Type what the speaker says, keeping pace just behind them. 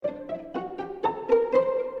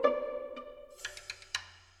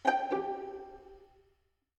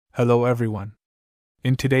Hello everyone.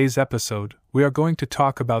 In today's episode, we are going to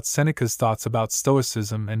talk about Seneca's thoughts about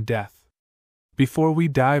Stoicism and death. Before we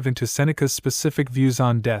dive into Seneca's specific views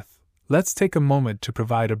on death, let's take a moment to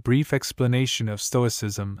provide a brief explanation of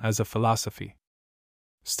Stoicism as a philosophy.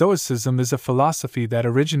 Stoicism is a philosophy that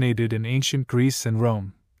originated in ancient Greece and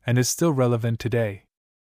Rome, and is still relevant today.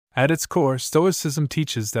 At its core, Stoicism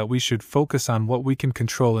teaches that we should focus on what we can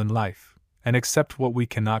control in life, and accept what we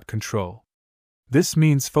cannot control. This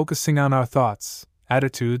means focusing on our thoughts,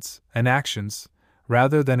 attitudes, and actions,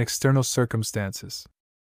 rather than external circumstances.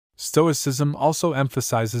 Stoicism also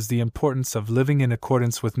emphasizes the importance of living in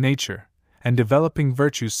accordance with nature, and developing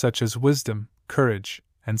virtues such as wisdom, courage,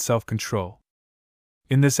 and self-control.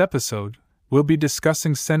 In this episode, we'll be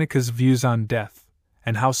discussing Seneca's views on death,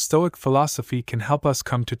 and how Stoic philosophy can help us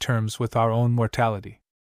come to terms with our own mortality.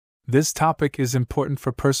 This topic is important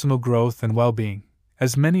for personal growth and well-being,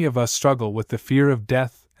 as many of us struggle with the fear of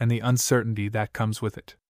death and the uncertainty that comes with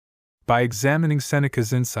it. By examining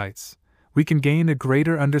Seneca's insights, we can gain a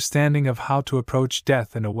greater understanding of how to approach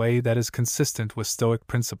death in a way that is consistent with Stoic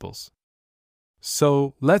principles.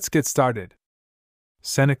 So, let's get started.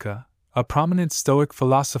 Seneca, a prominent Stoic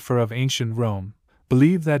philosopher of ancient Rome,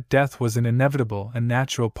 believed that death was an inevitable and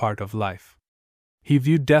natural part of life. He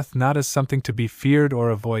viewed death not as something to be feared or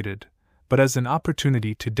avoided, but as an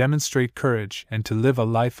opportunity to demonstrate courage and to live a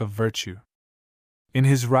life of virtue. In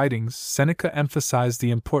his writings, Seneca emphasized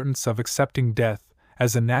the importance of accepting death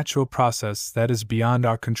as a natural process that is beyond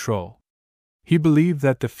our control. He believed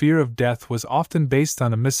that the fear of death was often based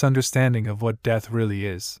on a misunderstanding of what death really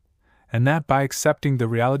is, and that by accepting the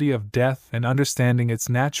reality of death and understanding its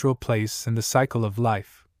natural place in the cycle of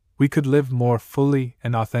life, we could live more fully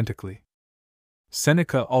and authentically.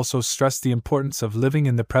 Seneca also stressed the importance of living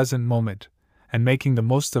in the present moment and making the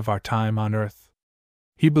most of our time on earth.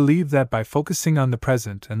 He believed that by focusing on the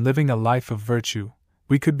present and living a life of virtue,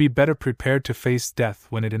 we could be better prepared to face death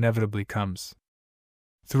when it inevitably comes.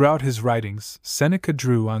 Throughout his writings, Seneca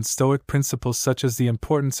drew on Stoic principles such as the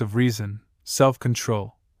importance of reason,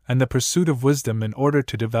 self-control, and the pursuit of wisdom in order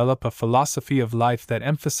to develop a philosophy of life that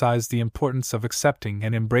emphasized the importance of accepting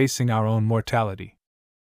and embracing our own mortality.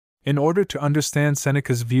 In order to understand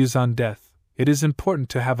Seneca's views on death, it is important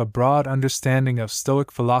to have a broad understanding of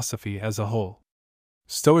Stoic philosophy as a whole.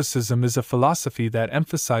 Stoicism is a philosophy that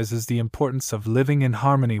emphasizes the importance of living in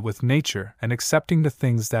harmony with nature and accepting the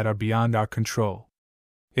things that are beyond our control.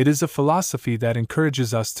 It is a philosophy that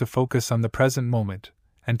encourages us to focus on the present moment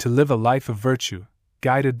and to live a life of virtue,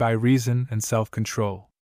 guided by reason and self-control.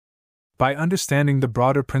 By understanding the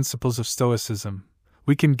broader principles of Stoicism,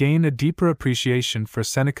 we can gain a deeper appreciation for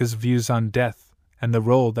Seneca's views on death and the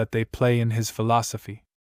role that they play in his philosophy.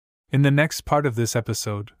 In the next part of this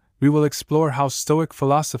episode, we will explore how Stoic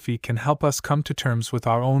philosophy can help us come to terms with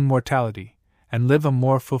our own mortality and live a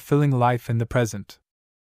more fulfilling life in the present.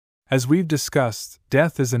 As we've discussed,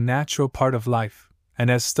 death is a natural part of life, and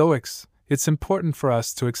as Stoics, it's important for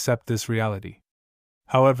us to accept this reality.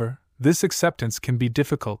 However, this acceptance can be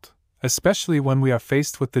difficult, especially when we are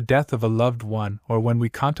faced with the death of a loved one or when we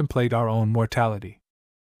contemplate our own mortality.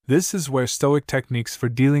 This is where Stoic techniques for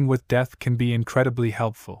dealing with death can be incredibly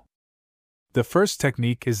helpful. The first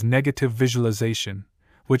technique is negative visualization,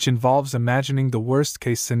 which involves imagining the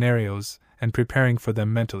worst-case scenarios and preparing for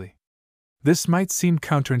them mentally. This might seem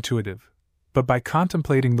counterintuitive, but by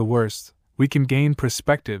contemplating the worst, we can gain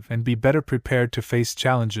perspective and be better prepared to face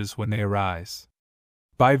challenges when they arise.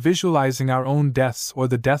 By visualizing our own deaths or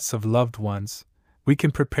the deaths of loved ones, we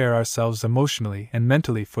can prepare ourselves emotionally and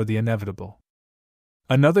mentally for the inevitable.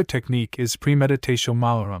 Another technique is Premeditatio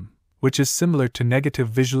Malorum, which is similar to negative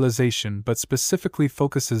visualization but specifically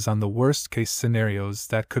focuses on the worst-case scenarios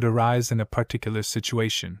that could arise in a particular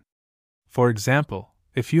situation. For example,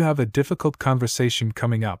 if you have a difficult conversation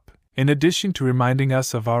coming up, in addition to reminding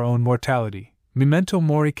us of our own mortality, Memento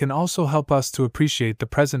Mori can also help us to appreciate the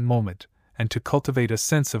present moment and to cultivate a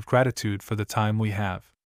sense of gratitude for the time we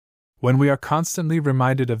have. When we are constantly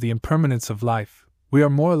reminded of the impermanence of life, we are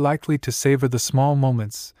more likely to savor the small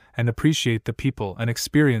moments and appreciate the people and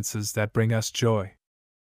experiences that bring us joy.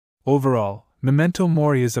 Overall, Memento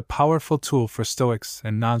Mori is a powerful tool for Stoics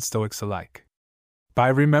and non-Stoics alike. By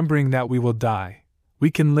remembering that we will die, we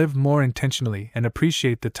can live more intentionally and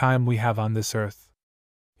appreciate the time we have on this earth.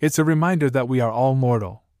 It's a reminder that we are all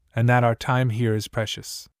mortal, and that our time here is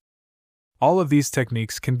precious. All of these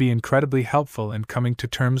techniques can be incredibly helpful in coming to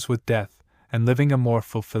terms with death and living a more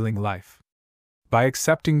fulfilling life. By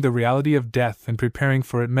accepting the reality of death and preparing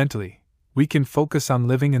for it mentally, we can focus on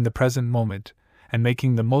living in the present moment and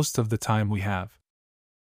making the most of the time we have.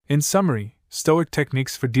 In summary, Stoic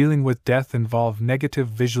techniques for dealing with death involve negative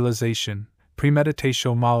visualization,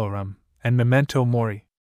 Premeditatio Malorum, and Memento Mori.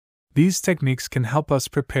 These techniques can help us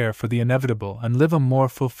prepare for the inevitable and live a more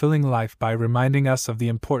fulfilling life by reminding us of the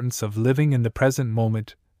importance of living in the present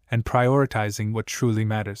moment and prioritizing what truly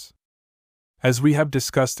matters. As we have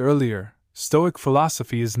discussed earlier, Stoic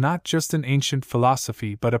philosophy is not just an ancient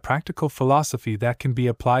philosophy but a practical philosophy that can be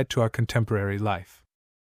applied to our contemporary life.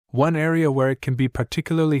 One area where it can be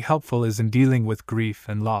particularly helpful is in dealing with grief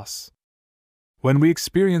and loss. When we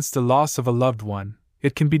experience the loss of a loved one,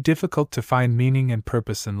 it can be difficult to find meaning and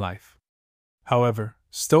purpose in life. However,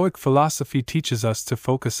 Stoic philosophy teaches us to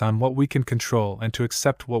focus on what we can control and to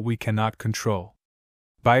accept what we cannot control.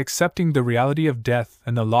 By accepting the reality of death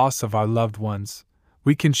and the loss of our loved ones,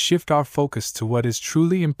 we can shift our focus to what is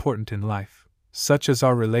truly important in life, such as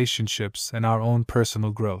our relationships and our own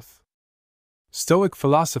personal growth. Stoic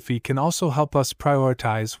philosophy can also help us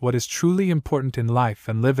prioritize what is truly important in life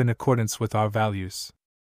and live in accordance with our values.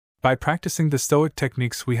 By practicing the Stoic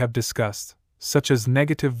techniques we have discussed, such as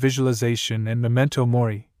negative visualization and Memento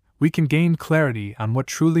Mori, we can gain clarity on what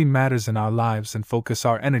truly matters in our lives and focus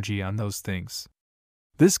our energy on those things.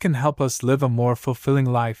 This can help us live a more fulfilling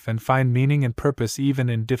life and find meaning and purpose even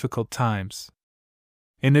in difficult times.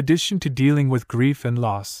 In addition to dealing with grief and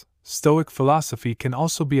loss, Stoic philosophy can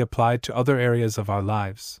also be applied to other areas of our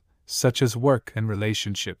lives, such as work and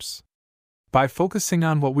relationships. By focusing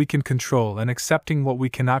on what we can control and accepting what we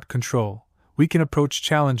cannot control, we can approach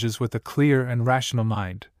challenges with a clear and rational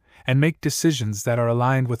mind, and make decisions that are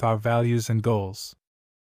aligned with our values and goals.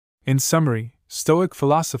 In summary, Stoic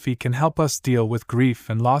philosophy can help us deal with grief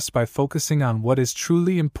and loss by focusing on what is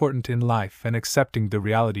truly important in life and accepting the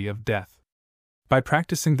reality of death. By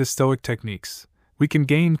practicing the Stoic techniques, we can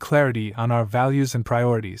gain clarity on our values and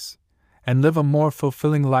priorities, and live a more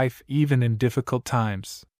fulfilling life even in difficult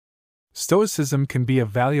times. Stoicism can be a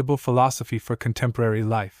valuable philosophy for contemporary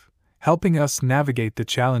life, helping us navigate the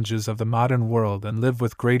challenges of the modern world and live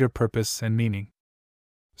with greater purpose and meaning.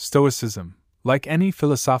 Stoicism, like any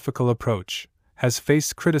philosophical approach, has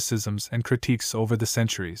faced criticisms and critiques over the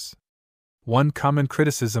centuries. One common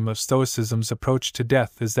criticism of Stoicism's approach to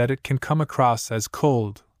death is that it can come across as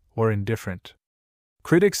cold or indifferent.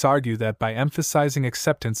 Critics argue that by emphasizing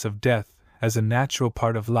acceptance of death as a natural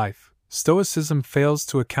part of life, Stoicism fails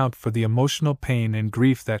to account for the emotional pain and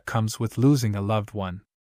grief that comes with losing a loved one.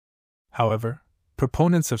 However,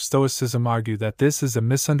 proponents of Stoicism argue that this is a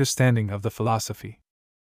misunderstanding of the philosophy.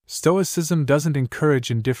 Stoicism doesn't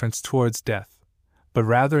encourage indifference towards death, but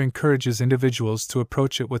rather encourages individuals to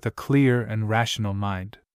approach it with a clear and rational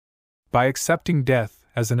mind. By accepting death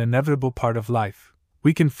as an inevitable part of life,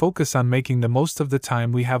 we can focus on making the most of the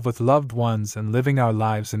time we have with loved ones and living our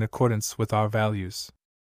lives in accordance with our values.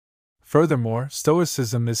 Furthermore,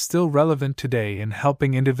 Stoicism is still relevant today in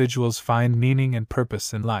helping individuals find meaning and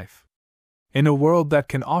purpose in life. In a world that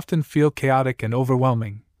can often feel chaotic and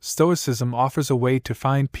overwhelming, Stoicism offers a way to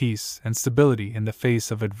find peace and stability in the face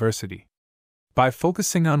of adversity. By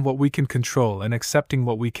focusing on what we can control and accepting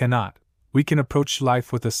what we cannot, we can approach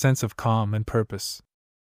life with a sense of calm and purpose.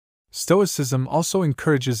 Stoicism also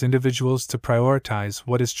encourages individuals to prioritize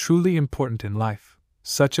what is truly important in life,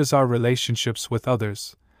 such as our relationships with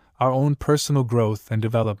others, our own personal growth and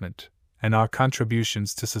development, and our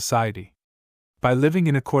contributions to society. By living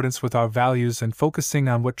in accordance with our values and focusing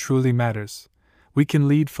on what truly matters, we can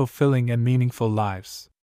lead fulfilling and meaningful lives.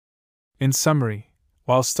 In summary,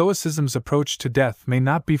 while Stoicism's approach to death may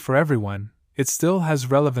not be for everyone, it still has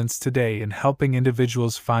relevance today in helping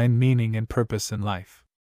individuals find meaning and purpose in life.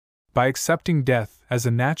 By accepting death as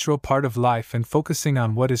a natural part of life and focusing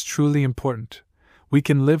on what is truly important, we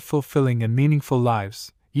can live fulfilling and meaningful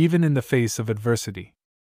lives, even in the face of adversity.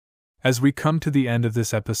 As we come to the end of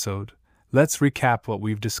this episode, let's recap what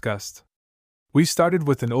we've discussed. We started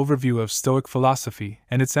with an overview of Stoic philosophy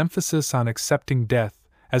and its emphasis on accepting death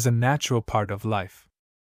as a natural part of life.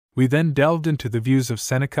 We then delved into the views of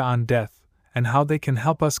Seneca on death and how they can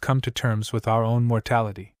help us come to terms with our own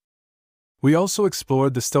mortality. We also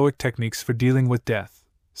explored the Stoic techniques for dealing with death,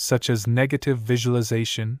 such as negative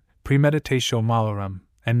visualization, Premeditatio Malorum,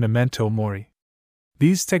 and Memento Mori.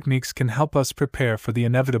 These techniques can help us prepare for the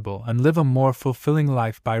inevitable and live a more fulfilling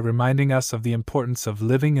life by reminding us of the importance of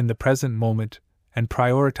living in the present moment and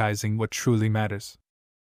prioritizing what truly matters.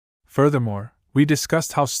 Furthermore, we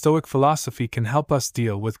discussed how Stoic philosophy can help us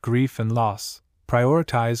deal with grief and loss,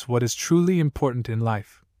 prioritize what is truly important in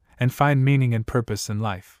life, and find meaning and purpose in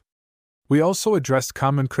life. We also addressed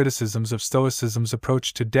common criticisms of Stoicism's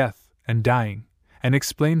approach to death and dying, and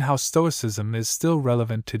explained how Stoicism is still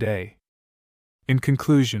relevant today. In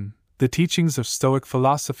conclusion, The teachings of Stoic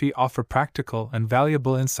philosophy offer practical and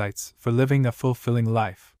valuable insights for living a fulfilling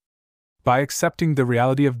life. By accepting the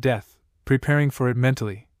reality of death, preparing for it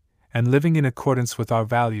mentally, and living in accordance with our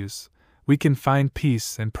values, we can find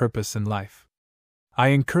peace and purpose in life. I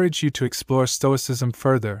encourage you to explore Stoicism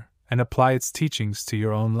further and apply its teachings to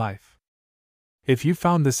your own life. If you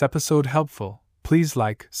found this episode helpful, please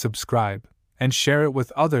like, subscribe, and share it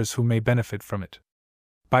with others who may benefit from it.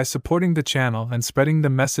 By supporting the channel and spreading the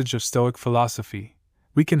message of Stoic philosophy,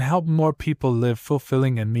 we can help more people live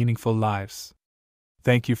fulfilling and meaningful lives.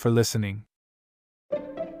 Thank you for listening.